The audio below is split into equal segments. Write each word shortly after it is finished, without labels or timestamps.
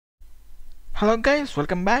Hello guys,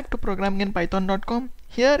 welcome back to programminginpython.com.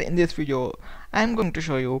 Here in this video, I am going to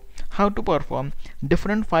show you how to perform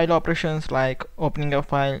different file operations like opening a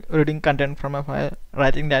file, reading content from a file,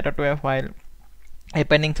 writing data to a file,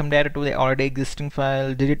 appending some data to the already existing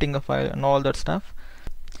file, deleting a file, and all that stuff.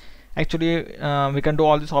 Actually, we can do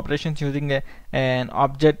all these operations using an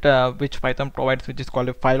object which Python provides, which is called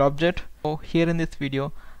a file object. So here in this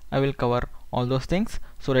video, I will cover all those things.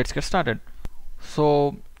 So let's get started.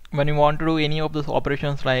 So when you want to do any of those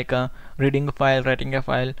operations like reading a file, writing a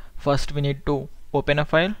file, first we need to open a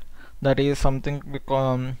file. That is something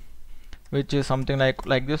which is something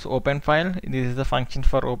like this, open file. This is the function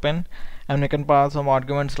for open, and we can pass some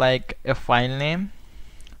arguments like a file name.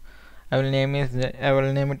 I will name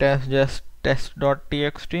it as just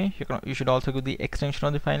test.txt. You should also give the extension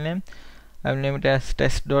of the file name. I will name it as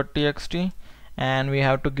test.txt, and we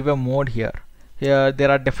have to give a mode here. Here there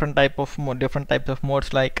are different types of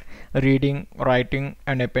modes like reading, writing,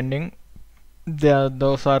 and appending.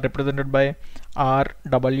 Those are represented by R,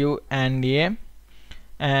 W, and A.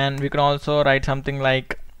 And we can also write something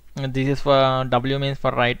like this is for W means for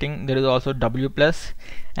writing. There is also W plus,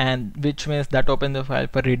 and which means that opens the file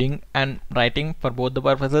for reading and writing for both the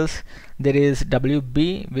purposes. There is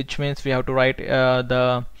WB, which means we have to write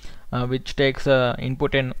which takes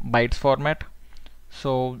input in bytes format.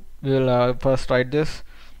 So we will first write this.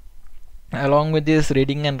 Along with this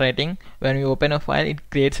reading and writing, when we open a file, it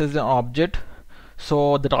creates as an object.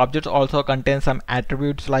 So that object also contains some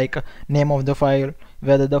attributes like name of the file,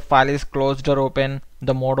 whether the file is closed or open,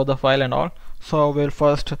 the mode of the file, and all. So we'll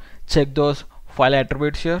first check those file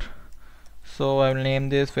attributes here. So I will name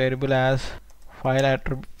this variable as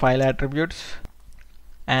file attributes,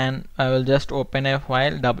 and I will just open a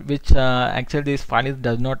file which actually this file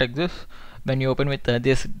does not exist. When you open with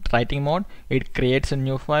this writing mode, it creates a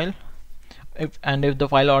new file. If the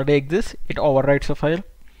file already exists, it overwrites the file.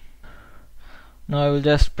 Now I will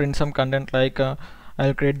just print some content like I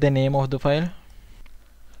will create the name of the file,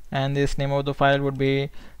 and this name of the file would be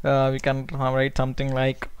we can write something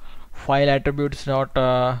like file attributes dot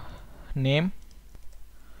name,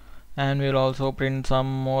 and we will also print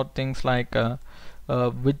some more things like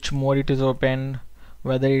which mode it is opened,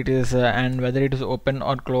 whether it is open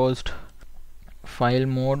or closed. File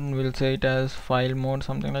mode, we'll say it as file mode,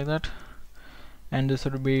 something like that, and this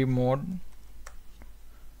would be mode.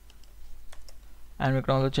 And we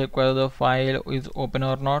can also check whether the file is open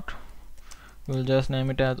or not. We'll just name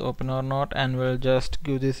it as open or not, and we'll just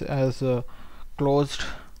give this as closed,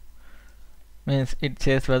 means it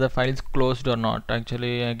says whether the file is closed or not.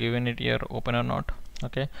 Actually given it here open or not.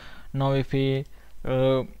 Okay, now if we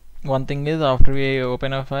one thing is, after we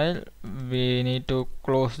open a file, we need to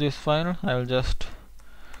close this file. I will just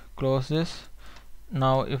close this.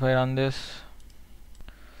 Now if I run this,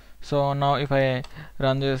 so now if I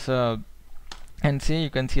run this and see,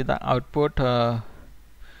 you can see the output. You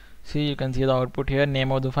can see the output here.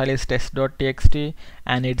 Name of the file is test.txt,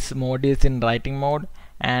 and its mode is in writing mode,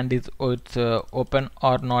 and it's open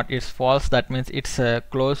or not, it's false. That means it's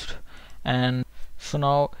closed. And so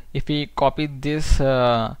now if we copy this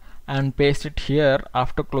and paste it here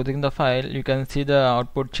after closing the file, you can see the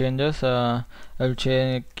output changes. I will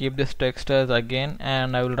keep this text as again,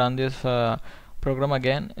 and I will run this program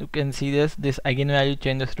again. You can see this again value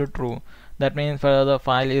changes to true. That means whether the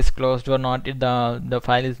file is closed or not, the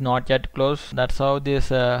file is not yet closed. That's how this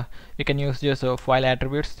we can use this file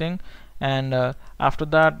attributes thing. And after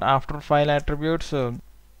that, after file attributes we'll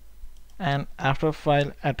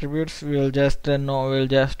just we'll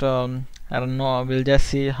just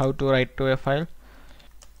see how to write to a file.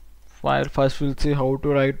 First we'll see how to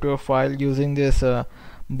write to a file using this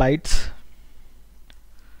bytes.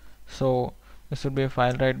 So this would be a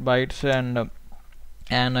file write bytes,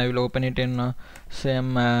 and I will open it in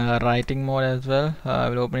same writing mode as well. I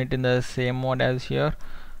will open it in the same mode as here,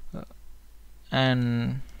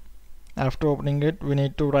 and after opening it, we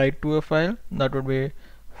need to write to a file. That would be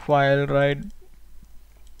file write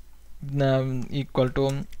equal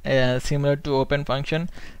to similar to open function.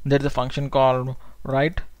 There is a function called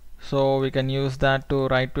write, so we can use that to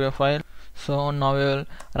write to a file. So now we will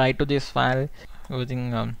write to this file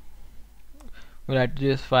using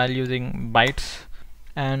bytes,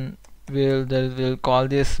 and we'll call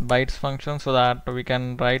this bytes function so that we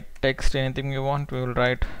can write text anything we want. We will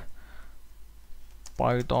write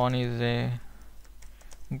Python is a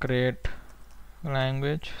great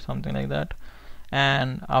language, something like that.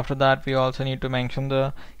 And after that, we also need to mention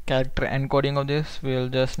the character encoding of this. We'll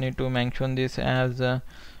just need to mention this as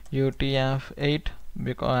UTF-8,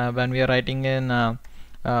 because when we are writing in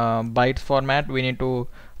bytes format, we need to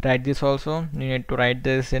write this also. You need to write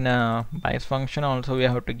this in a bytes function. Also we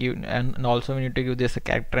have to give, and also we need to give this a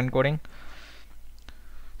character encoding.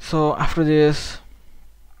 So after this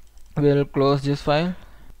we'll close this file.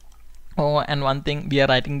 Oh, and one thing, we are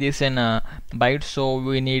writing this in bytes, so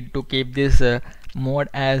we need to keep this mode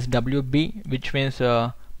as WB, which means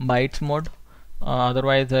bytes mode.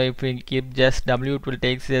 Otherwise if we keep just W, it will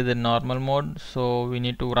take the normal mode, so we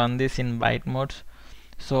need to run this in byte modes.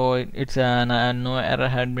 So it's no error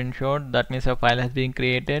had been showed. That means a file has been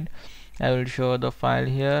created. I will show the file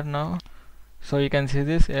here now. So you can see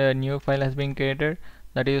this new file has been created,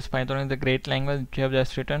 that is Python is the great language which you have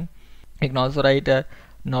just written. You can also write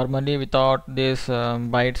normally without this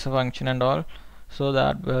bytes function and all. So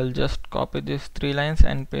that we'll just copy these 3 lines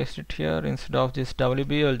and paste it here. Instead of this WB,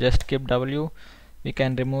 we'll just keep W. We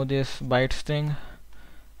can remove this bytes thing,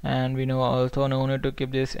 and we know also no need to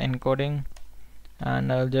keep this encoding.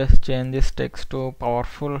 And I'll just change this text to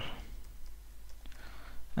powerful,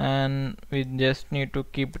 and we just need to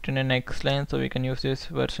keep it in the next line, so we can use this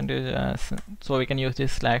percentage so we can use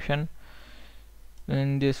this /n,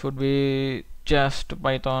 and this would be just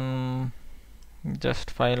Python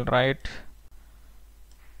just file write.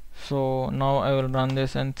 So now I will run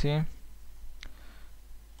this and see.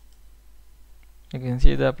 You can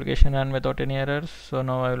see the application ran without any errors. So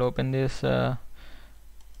now I will open this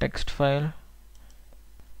text file.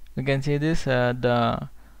 You can see this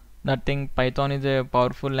that thing, Python is a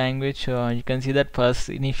powerful language. You can see that first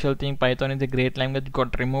initial thing, Python is a great language,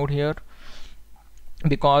 got removed here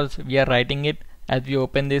because we are writing it. As we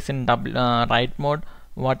open this in write mode,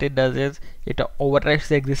 what it does is it overwrites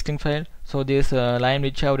the existing file. So this line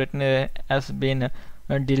which I have written has been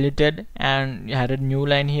deleted, and added new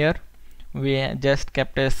line here. We just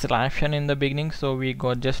kept a /n in the beginning, so we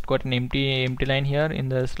just got an empty line here in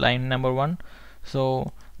this line number 1.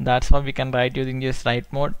 So that's how we can write using this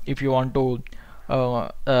write mode. If you want to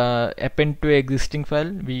append to existing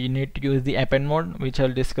file, we need to use the append mode, which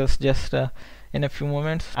I'll discuss just in a few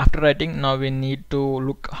moments. After writing, now we need to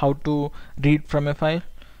look how to read from a file.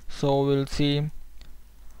 So we'll see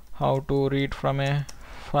how to read from a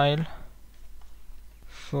file.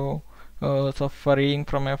 So for reading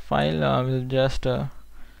from a file, we'll just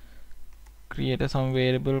create some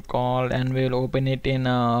variable called, and we'll open it in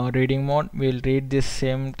reading mode. We'll read this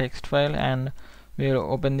same text file, and we'll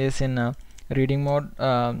open this in reading mode,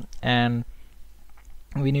 and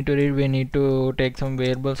we need to read. We need to take some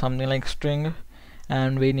variable, something like string,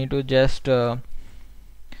 and we need to just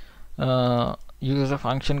use a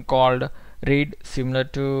function called read, similar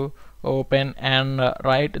to open and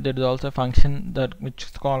write. There is also a function that which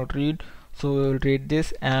is called read. So we will read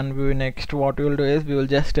this, and we will next what we will do is we will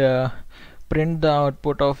just print the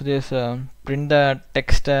output of this, print the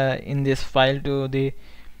text in this file to the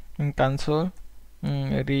console.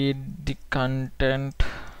 Read the content.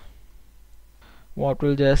 What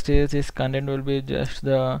will just is this content will be just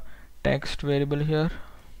the text variable here,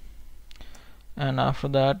 and after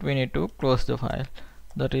that we need to close the file.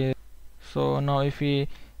 That is, so now if we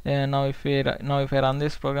if I run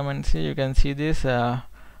this program and see, you can see this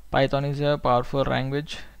Python is a powerful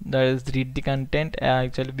language. That is read the content.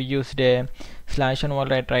 Actually we used a /n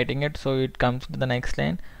while writing it, so it comes to the next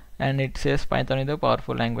line and it says Python is a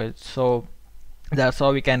powerful language. So that's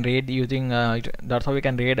how we can read using that's how we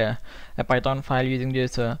can read a Python file using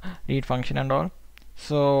this read function and all.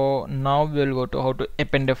 So now we'll go to how to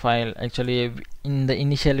append a file. Actually in the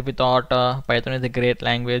initially we thought Python is a great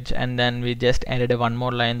language, and then we just added one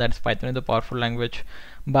more line, that's Python is a powerful language.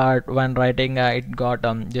 But when writing it got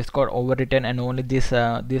just got overwritten, and only this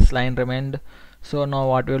this line remained. So now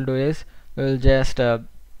what we'll do is we'll just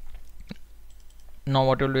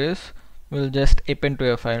we'll just append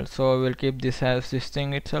to a file. So we'll keep this as this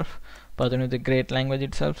thing itself, Python is a great language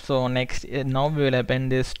itself. So next now we will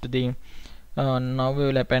append this to the now we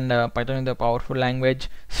will append Python is a powerful language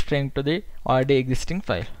string to the already existing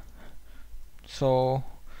file. So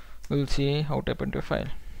we'll see how to append to a file.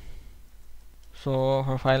 So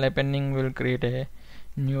for file appending, we'll create a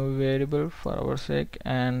new variable for our sake,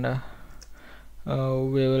 and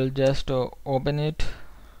we will just open it,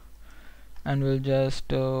 and we'll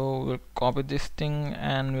just we'll copy this thing,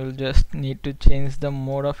 and we'll just need to change the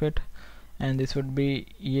mode of it, and this would be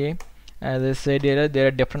A. As I said earlier, there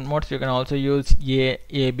are different modes. You can also use A,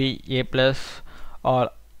 AB, A plus, or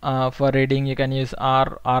for reading you can use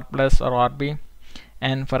R, R plus, or RB,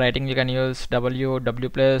 and for writing you can use W, W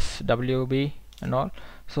plus, WB and all.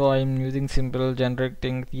 So I'm using simple generic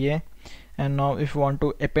thing A. And now if you want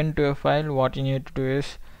to append to a file, what you need to do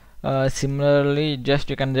is similarly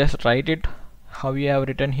you can just write it how you have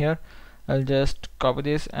written here. I'll just copy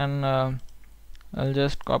this and I'll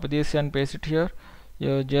just copy this and paste it here.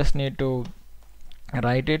 You just need to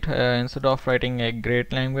write it instead of writing a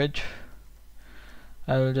great language.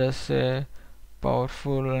 I will just say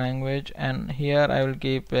powerful language, and here I will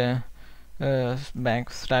keep a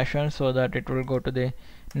backslash so that it will go to the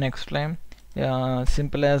next line.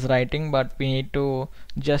 Simple as writing, but we need to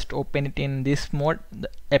just open it in this mode, the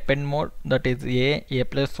append mode, that is a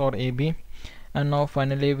plus or ab. And now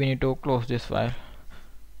finally we need to close this file.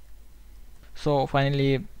 So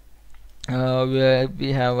finally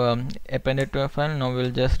we have appended to a file. Now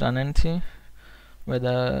we'll just run and see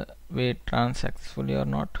whether we ran successfully or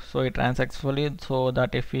not. So it ran successfully, so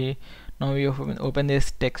that if we now we open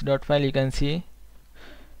this text.file, you can see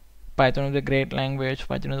Python is a great language,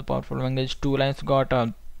 Python is a powerful language. 2 lines got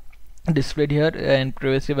displayed here, and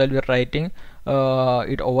previously while we were writing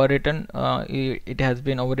it overwritten, it has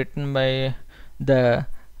been overwritten by the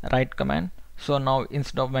write command. So now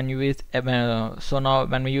instead of when you use so now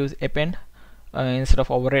when we use append, instead of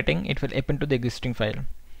overwriting, it will append to the existing file.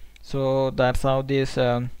 So that's how this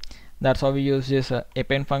that's how we use this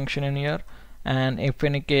append function in here. And if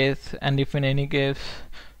in any case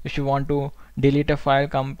if you want to delete a file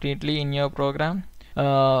completely in your program,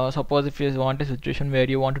 suppose if you want a situation where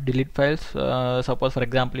you want to delete files, suppose for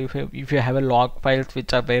example if you have a log files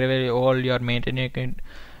which are very old, you are maintaining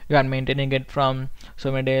it from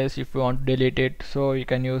so many days, if you want to delete it, so you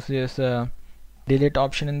can use this delete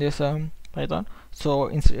option in this Python. So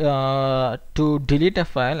to delete a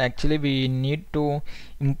file, actually we need to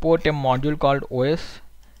import a module called OS.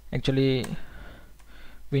 Actually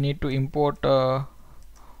we need to import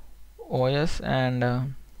OS,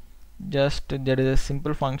 and just there is a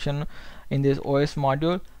simple function in this OS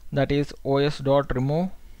module, that is os.remove,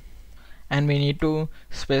 and we need to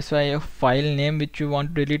specify a file name which you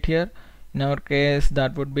want to delete here. In our case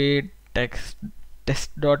that would be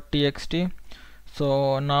test.txt.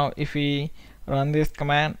 So now if we run this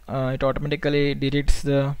command, it automatically deletes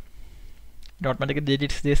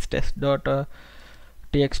this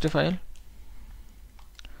test.txt file.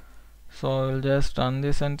 So we'll just run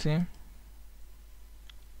this and see.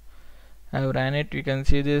 I've ran it. You can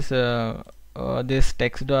see this this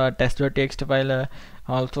test.txt file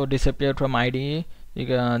also disappeared from IDE.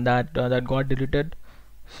 That got deleted.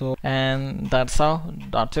 So, and that's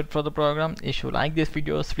it for the program. If you like this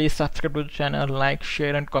videos, please subscribe to the channel, like,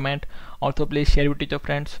 share and comment. Also please share it with your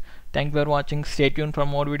friends. Thank you for watching. Stay tuned for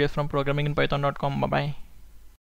more videos from programminginpython.com. Bye bye.